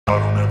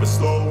never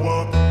slow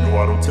up, no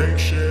I don't take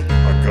shit.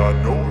 I got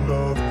no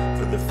love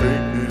for the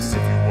fakeness.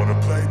 If you wanna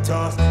play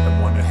tough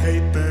and wanna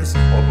hate this,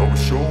 I'll always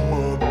show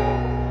up.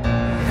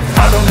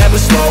 I don't ever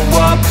slow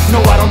up,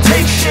 no I don't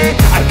take shit.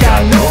 I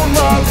got no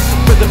love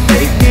for the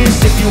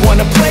fakeness. If you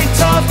wanna play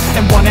tough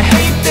and wanna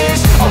hate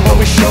this, I'll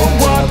always show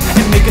up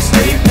and make a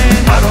statement.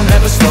 I don't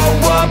ever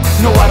slow up,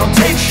 no I don't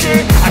take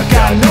shit. I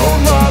got no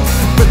love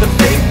for the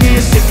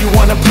fakeness. If you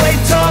wanna play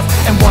tough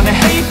and wanna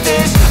hate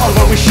this, I'll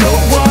always show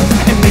up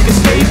and make a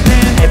statement.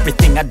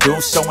 Everything I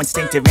do so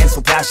instinctive and so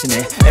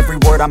passionate. Every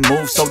word I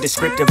move so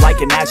descriptive like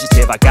an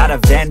adjective. I got a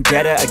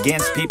vendetta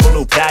against people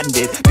who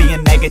patented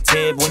being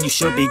negative when you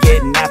should be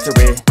getting after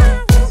it.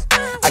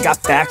 I got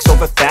facts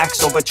over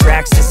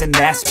tracks, this and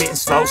that. Spitting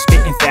slow,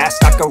 spitting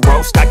fast, I could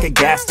roast, I could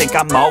gas. Think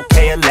I'm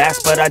okay at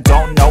last, but I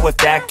don't know if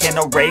that can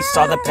erase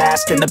all the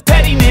past. And the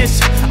pettiness,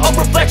 a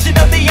reflection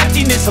of the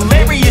emptiness.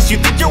 Hilarious, you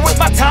think you're worth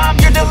my time,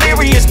 you're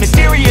delirious.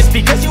 Mysterious,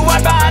 because you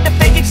hide behind a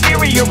fake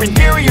exterior.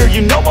 Inferior,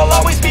 you know I'll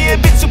always be a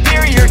bit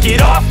superior.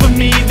 Get off of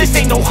me, this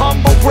ain't no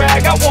humble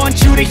brag. I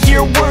want you to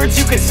hear words,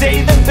 you can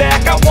say them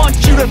back. I want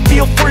you to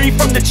feel free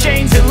from the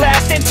chains at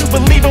last, and to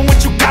believe in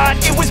what you got,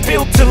 it was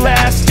built to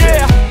last,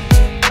 yeah.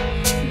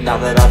 Now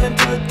that I've been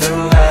put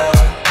through hell,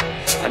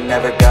 I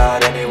never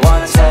got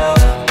anyone's help.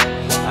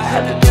 I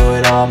had to do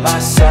it all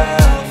myself.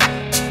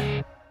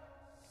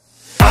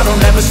 I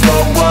don't ever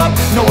slow up,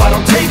 no I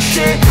don't take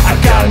shit. I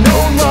got no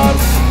love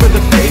for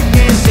the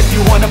fakeness. If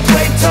you wanna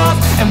play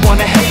tough and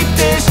wanna hate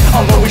this,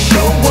 I'll always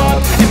show up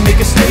and make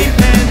a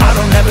statement. I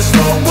don't ever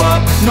slow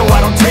up, no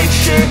I don't take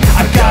shit.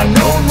 I got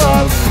no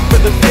love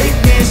for the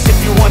fakeness. If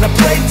you wanna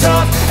play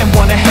tough and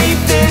wanna hate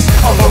this,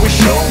 I'll always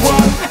show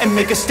up and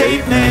make a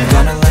statement.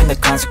 Gonna learn the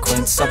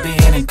consequence of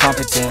being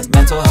incompetent.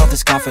 Mental health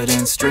is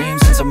confidence,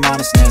 dreams and some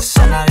honestness.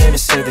 I'm not here to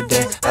save the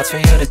day, that's for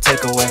you to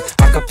take away.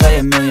 I could play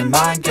a million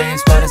mind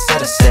games, but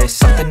instead I say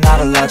something not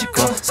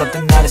illogical,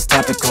 something that is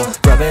topical.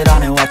 Rub it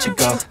on and watch it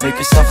go, make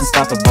yourself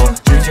unstoppable.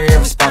 Dreams are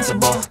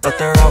irresponsible, but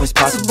they're always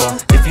possible.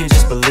 If you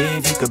just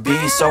believe, you could be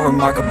so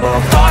remarkable.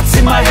 Thoughts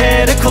in my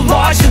head, a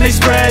collage and they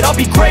spread. I'll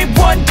be great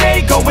one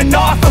day, going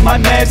off of my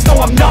meds. No,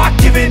 I'm not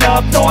giving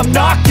up, no, I'm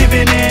not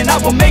giving in. I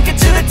will make it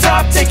to the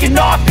top, taking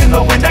off in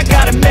the wind. I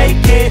gotta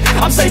make it,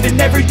 I'm saving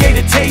every day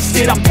to taste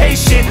it. I'm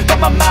patient, but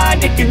my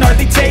mind, it can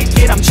hardly take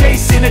it. I'm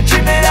chasing a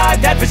dream that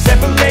I've had for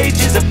several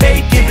ages. A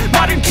vacant,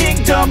 modern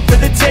kingdom for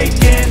the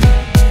taking.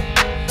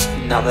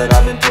 Now that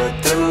I've been put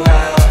through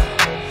hell,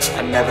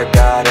 I never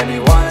got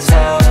anyone's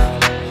help.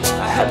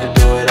 I had to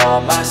do it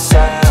all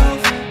myself.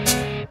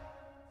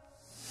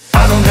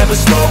 I don't ever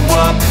slow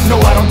up, no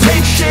I don't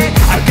take shit.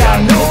 I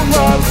got no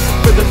love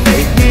for the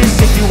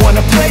fakeness. If you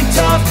wanna play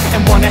tough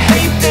and wanna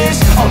hate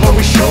this, I'll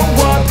always show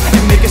up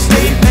and make a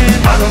statement.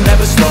 I don't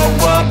ever slow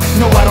up,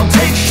 no I don't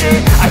take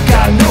shit. I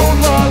got no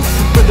love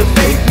for the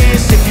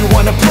fakeness. If you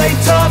wanna play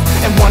tough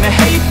and wanna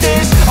hate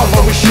this, I'll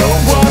always show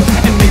up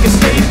and make a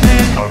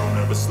statement. I don't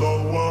ever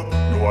slow up,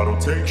 no I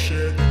don't take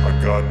shit. I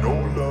got no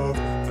love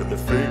for the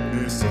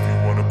fakeness. If you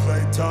wanna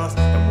play tough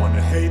and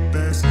wanna hate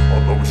this,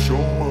 I'll always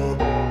show up.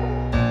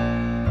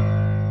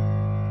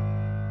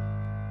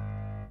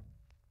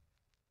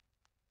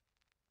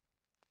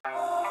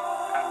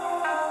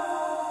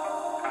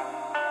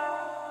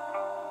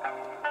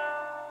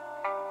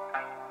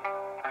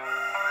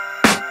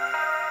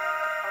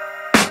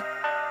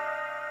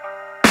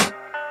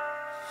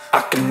 I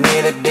can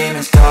hear the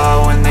demons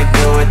call when they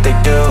do what they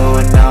do.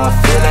 And now I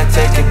feel like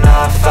taking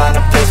off, find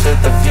a place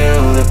with a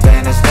view. The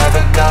pain is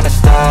never gonna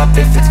stop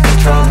if it's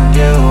controlling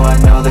you.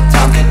 I know that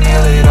time can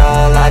heal it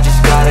all, I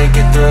just gotta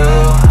get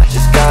through. I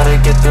just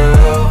gotta get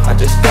through, I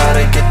just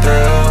gotta get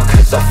through.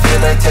 Cause I feel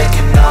like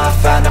taking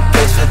off, find a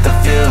place with a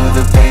view.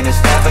 The pain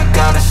is never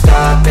gonna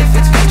stop if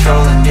it's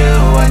controlling you.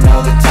 I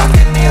know that time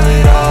can heal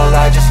it all,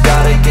 I just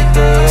gotta get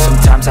through.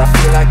 Sometimes I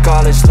feel like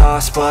all is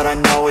lost, but I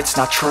know it's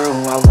not true.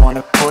 I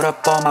wanna put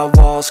up all my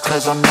walls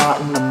cause I'm not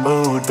in the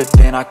mood, but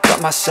then I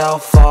cut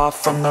myself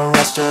off from the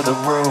rest of the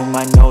room.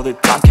 I know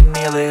that time can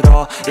heal it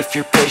all if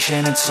you're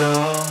patient, and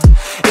soon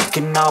it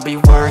can all be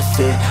worth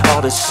it,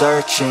 all the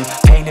searching.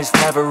 Pain is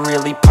never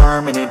really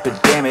permanent,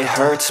 but damn it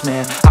hurts,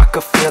 man. I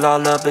could feel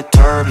all of the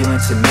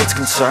turbulence and it's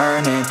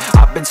concerning.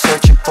 I've been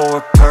searching for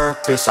a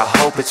purpose, I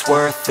hope it's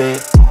worth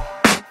it.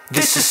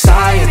 This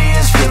society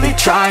is really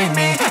trying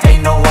me.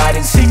 Ain't no hide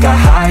and seek, I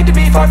hide to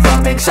be far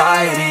from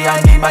anxiety.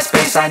 I need my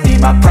space, I need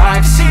my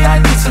privacy.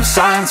 I need some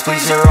silence,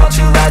 please, you're all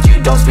too loud.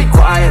 You don't speak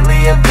quietly,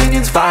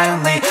 opinions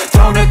violently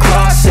thrown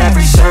across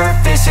every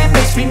surface. It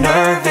makes me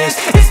nervous,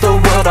 is the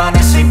world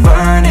honestly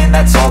burning?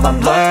 That's all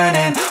I'm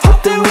learning.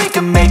 Hope that we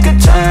can make a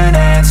turn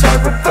and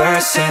start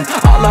reversing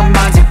all our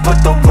minds and put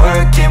the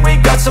work in.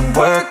 We got some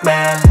work,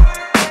 man.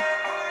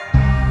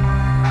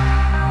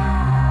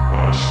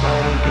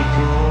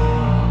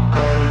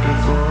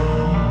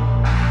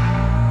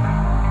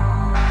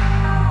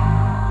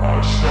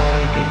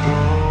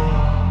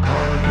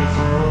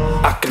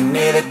 I can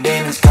hear the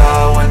demons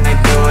call when they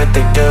do what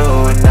they do.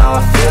 And now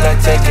I feel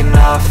like taking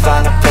off,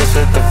 find a place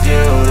with a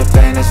view. The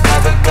pain is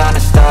never gonna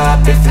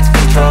stop if it's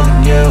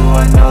controlling you.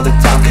 I know that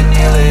time can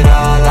heal it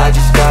all, I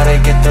just gotta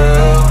get through.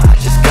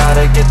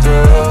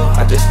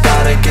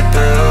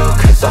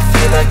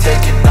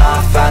 taking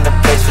off, find a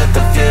place with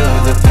a view.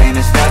 The pain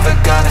is never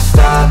gonna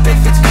stop if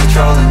it's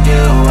controlling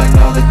you. I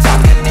know that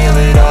time can heal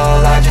it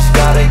all, I just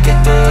gotta get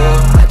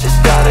through. I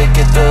just gotta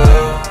get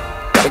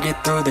through. Gotta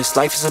get through this,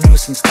 life is a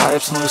nuisance, tie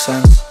up some loose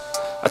ends.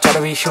 I try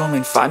to be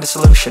human, find a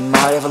solution,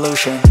 my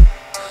evolution.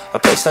 A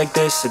place like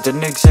this, it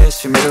didn't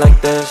exist, we made it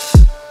like this.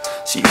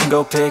 So you can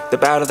go pick the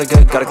bad or the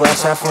good, got a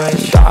glass half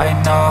wish. I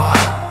know,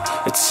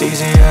 it's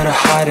easier to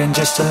hide than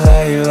just to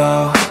lay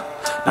low.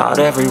 Not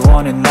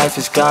everyone in life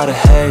has got a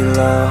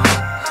halo.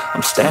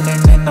 I'm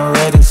standing in the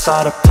red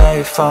inside a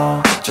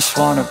payphone, just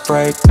wanna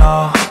break,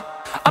 no.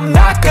 I'm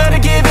not gonna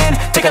give in,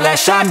 take a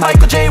last shot,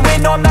 Michael J.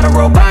 Win. No, I'm not a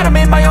robot, I'm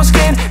in my own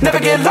skin. Never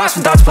get lost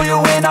when thoughts pull you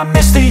in. I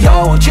miss the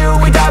old you,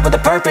 we died with a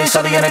purpose.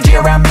 All the energy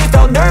around me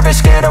felt nervous,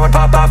 scared I would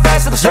pop out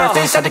fast to the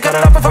surface. Had to cut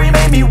it off before you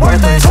made me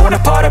worthless. Torn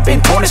apart, I've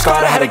been torn and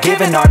scarred. I had a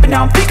given art, but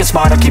now I'm thinking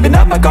smart. I'm keeping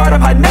up my guard,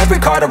 I'm hiding every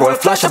card. A royal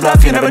flush of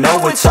love, you never know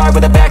what's hard.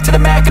 With a back to the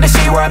mat, gonna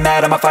see where I'm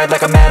at. I'ma fight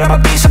like I'm mad, I'ma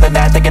be something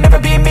that they can never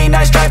be me.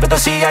 Nice try, but they'll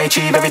see I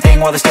achieve everything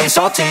while they stay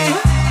salty.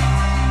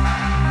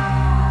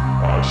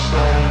 I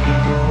started to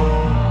go.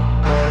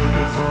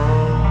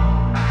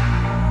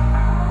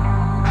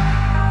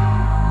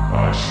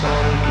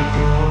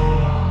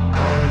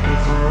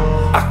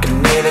 I can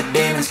hear the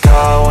demons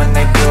call when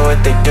they do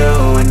what they do.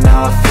 And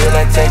now I feel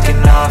like taking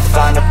off,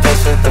 find a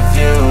place with a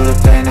view. The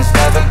pain is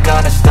never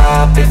gonna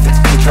stop if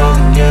it's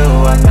controlling you.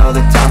 I know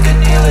that time can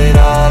heal it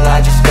all,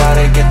 I just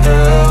gotta get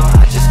through.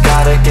 I just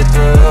gotta get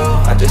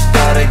through, I just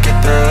gotta get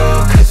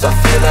through. Cause I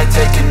feel like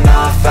taking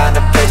off, find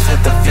a place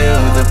with a view.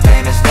 The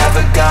pain is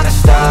never gonna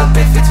stop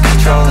if it's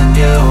controlling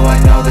you. I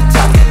know that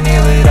time can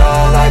heal it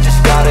all, I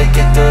just gotta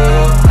get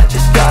through. I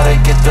just gotta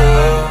get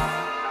through.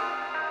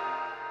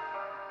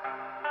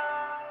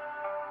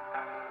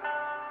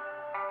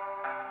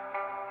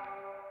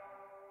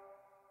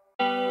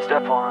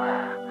 Step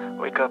 1,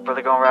 wake up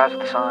early, gon' rise with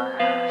the sun.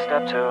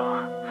 Step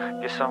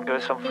 2, get some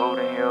good, some food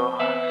in you.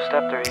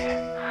 Step 3,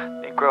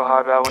 think real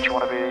hard about what you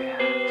wanna be.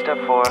 Step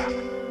 4,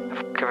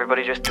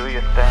 everybody just do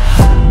your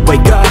thing.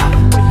 Wake up,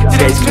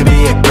 today's gonna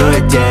be a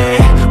good day.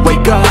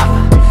 Wake up,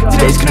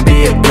 today's gonna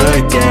be a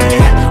good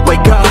day.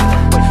 Wake up,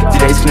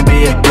 today's gonna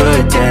be a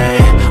good day.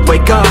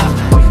 Wake up,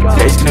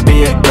 today's gonna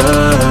be a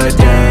good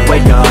day.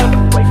 Wake up,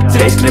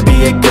 today's gonna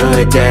be a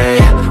good day.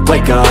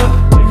 Wake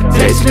up,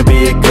 today's gonna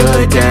be a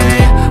good day.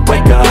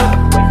 Wake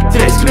up,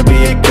 today's gonna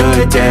be a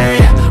good day.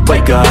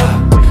 Wake up,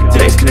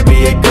 today's gonna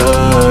be a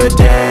good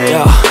day.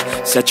 Yo,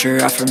 set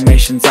your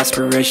affirmations,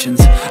 aspirations.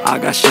 I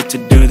got shit to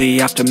do, the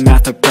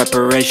aftermath of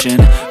preparation.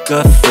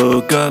 Good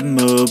food, good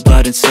mood,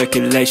 blood in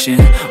circulation.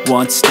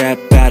 One step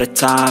at a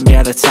time,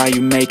 yeah, that's how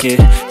you make it.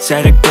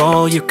 Set a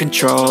goal you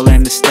control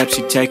and the steps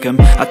you take them.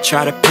 I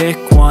try to pick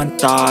one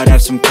thought,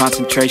 have some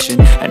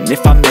concentration. And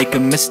if I make a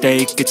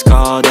mistake, it's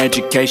called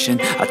education.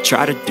 I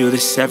try to do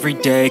this every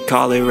day,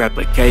 call it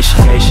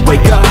replication.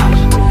 Wake up,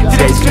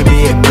 today's gonna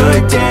be a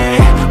good day.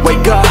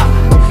 Wake up,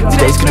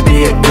 today's gonna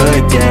be a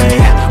good day.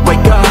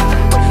 Wake up,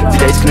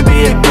 today's gonna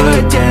be a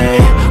good day.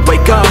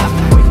 Wake up,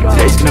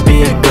 today's gonna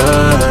be a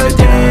good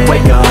day.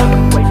 Wake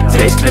up,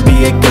 today's gonna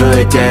be a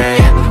good day.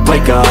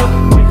 Wake up,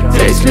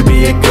 today's gonna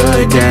be a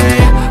good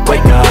day.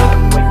 Wake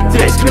up,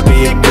 today's gonna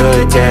be a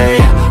good day.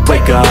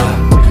 Wake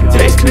up,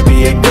 today's gonna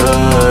be a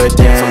good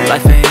day. So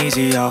life ain't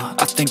easy, yo,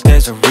 I think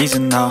there's a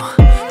reason though.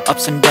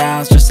 Ups and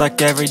downs, just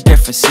like every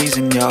different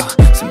season, yo.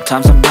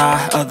 Sometimes I'm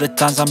high, other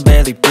times I'm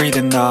barely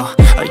breathing, though.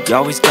 I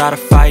always gotta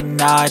fight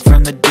and hide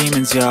from the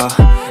demons, yo.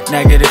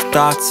 Negative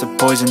thoughts are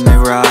poison, they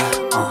rot.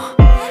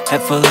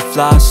 Head full of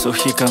flies, so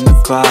here come the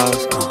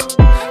clouds.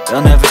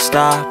 They'll never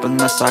stop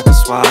unless I can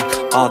swap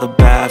all the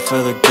bad for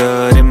the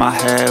good in my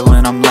head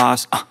when I'm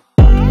lost.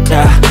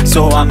 Yeah,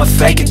 so I'ma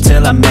fake it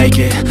till I make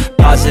it.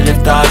 Positive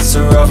thoughts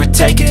are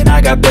overtaken, I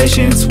got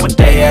patience. One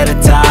day at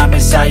a time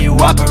is how you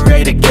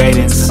operate a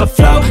cadence. A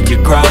flow, you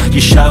grow,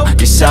 you show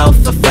yourself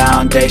a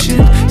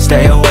foundation.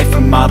 Stay away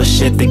from all the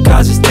shit that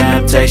causes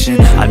temptation.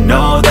 I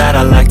know that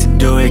I like to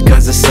do it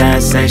cause it's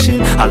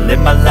sensation. I live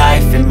my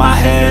life in my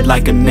head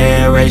like a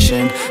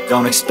narration.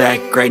 Don't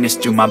expect greatness,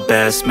 do my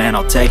best, man,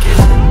 I'll take it.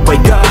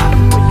 Wake up,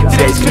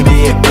 today's gonna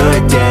be a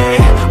good day.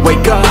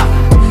 Wake up,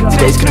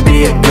 today's gonna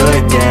be a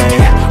good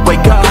day.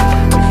 Wake up,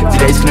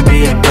 today's gonna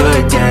be a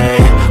good day.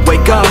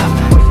 Wake up,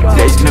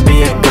 today's gonna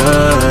be a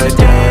good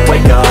day.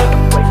 Wake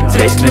up,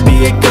 today's gonna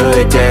be a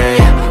good day.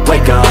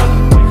 Wake up,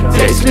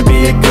 today's gonna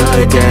be a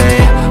good day.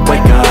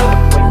 Wake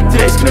up,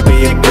 today's gonna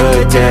be a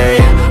good day.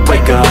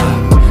 Wake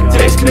up,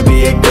 today's gonna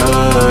be a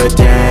good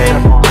day.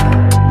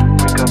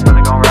 Wake up,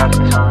 really gon' rise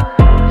with the sun.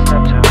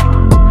 Step 2,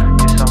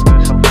 get some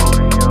good, some food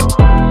in you.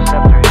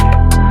 Step 3,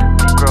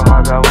 think real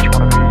hard about what you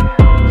wanna be.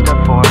 Step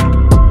 4,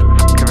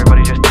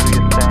 everybody just do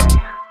your thing.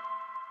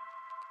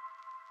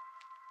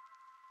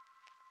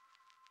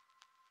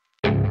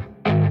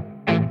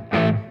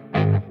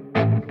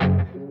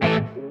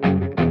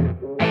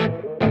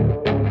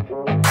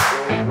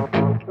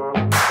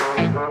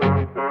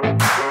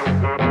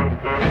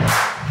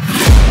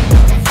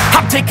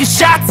 Taking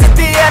shots at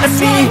the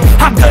enemy,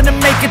 I'm gonna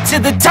make it to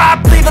the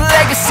top, leave a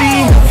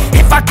legacy.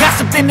 If I got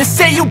something to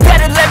say, you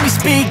better let me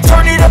speak.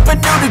 Turn it up a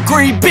new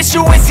degree, bitch,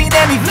 you ain't seen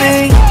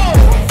anything.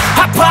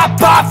 I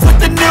pop off with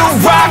the new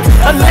rock,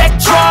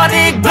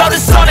 electronic, blow the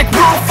sonic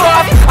roof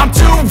up. I'm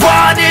too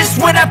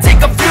honest when I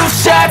take a few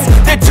shots.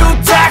 They're too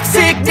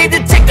toxic, need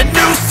to take the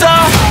noose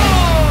off.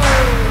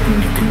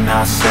 And you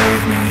cannot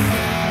save me,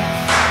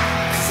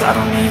 'cause I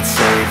don't need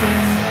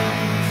saving.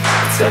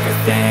 It's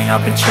everything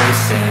I've been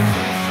chasing,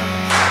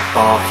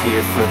 all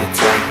here for the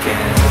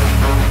taking.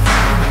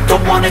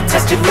 Don't wanna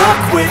test your luck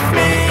with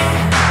me,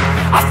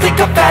 I think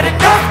I've had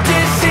enough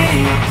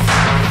disease.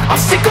 I'm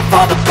sick of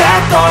all the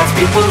bad thoughts,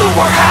 people who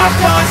are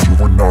half-nots. You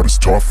were not as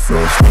tough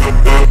as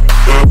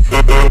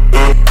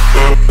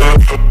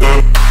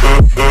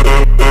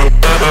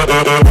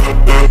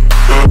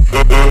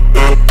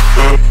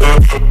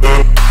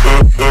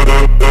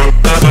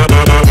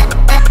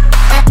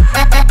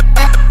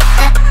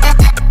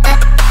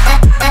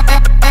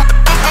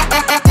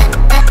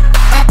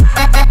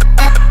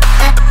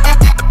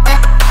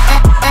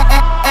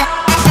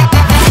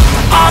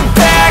I'm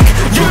back,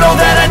 you know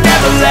that I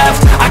never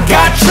left. I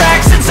got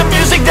tracks and some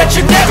music that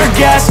you never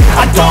guess.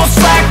 I don't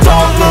slack,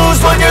 don't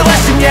lose, learn your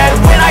lesson yet.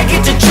 When I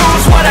get to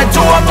choose what I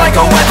do, I'm like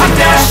a weapon. I'm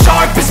not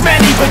sharp as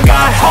many, but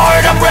got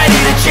hard. I'm ready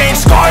to change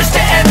scars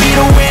to envy,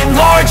 to win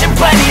large and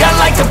plenty. I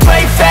like to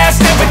play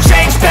fast, never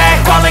change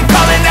back. Calling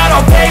out,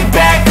 I'll pay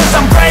back, 'cause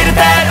I'm great at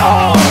that.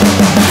 Oh,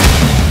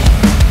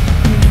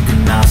 You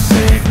cannot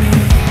save me,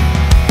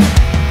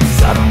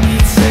 'cause I don't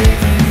need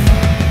saving.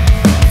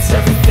 It's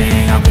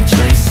everything I've been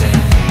chasing,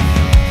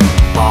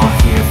 all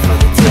here for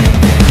the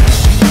taking.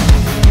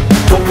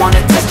 don't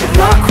wanna test your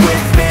luck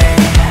with me,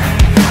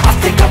 I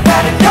think I've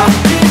had enough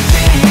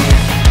disease.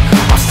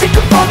 I'm sick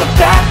of all the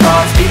bad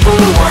thoughts, people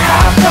who are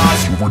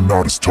half-nots. you were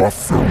not as tough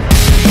though.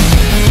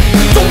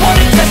 Don't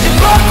wanna test your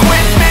luck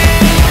with me,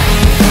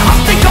 I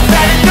think I've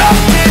had enough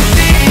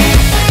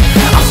disease.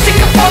 I'm sick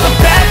of all the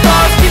bad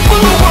thoughts, people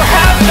who are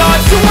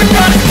half-nots, who are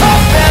not as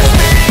tough as me.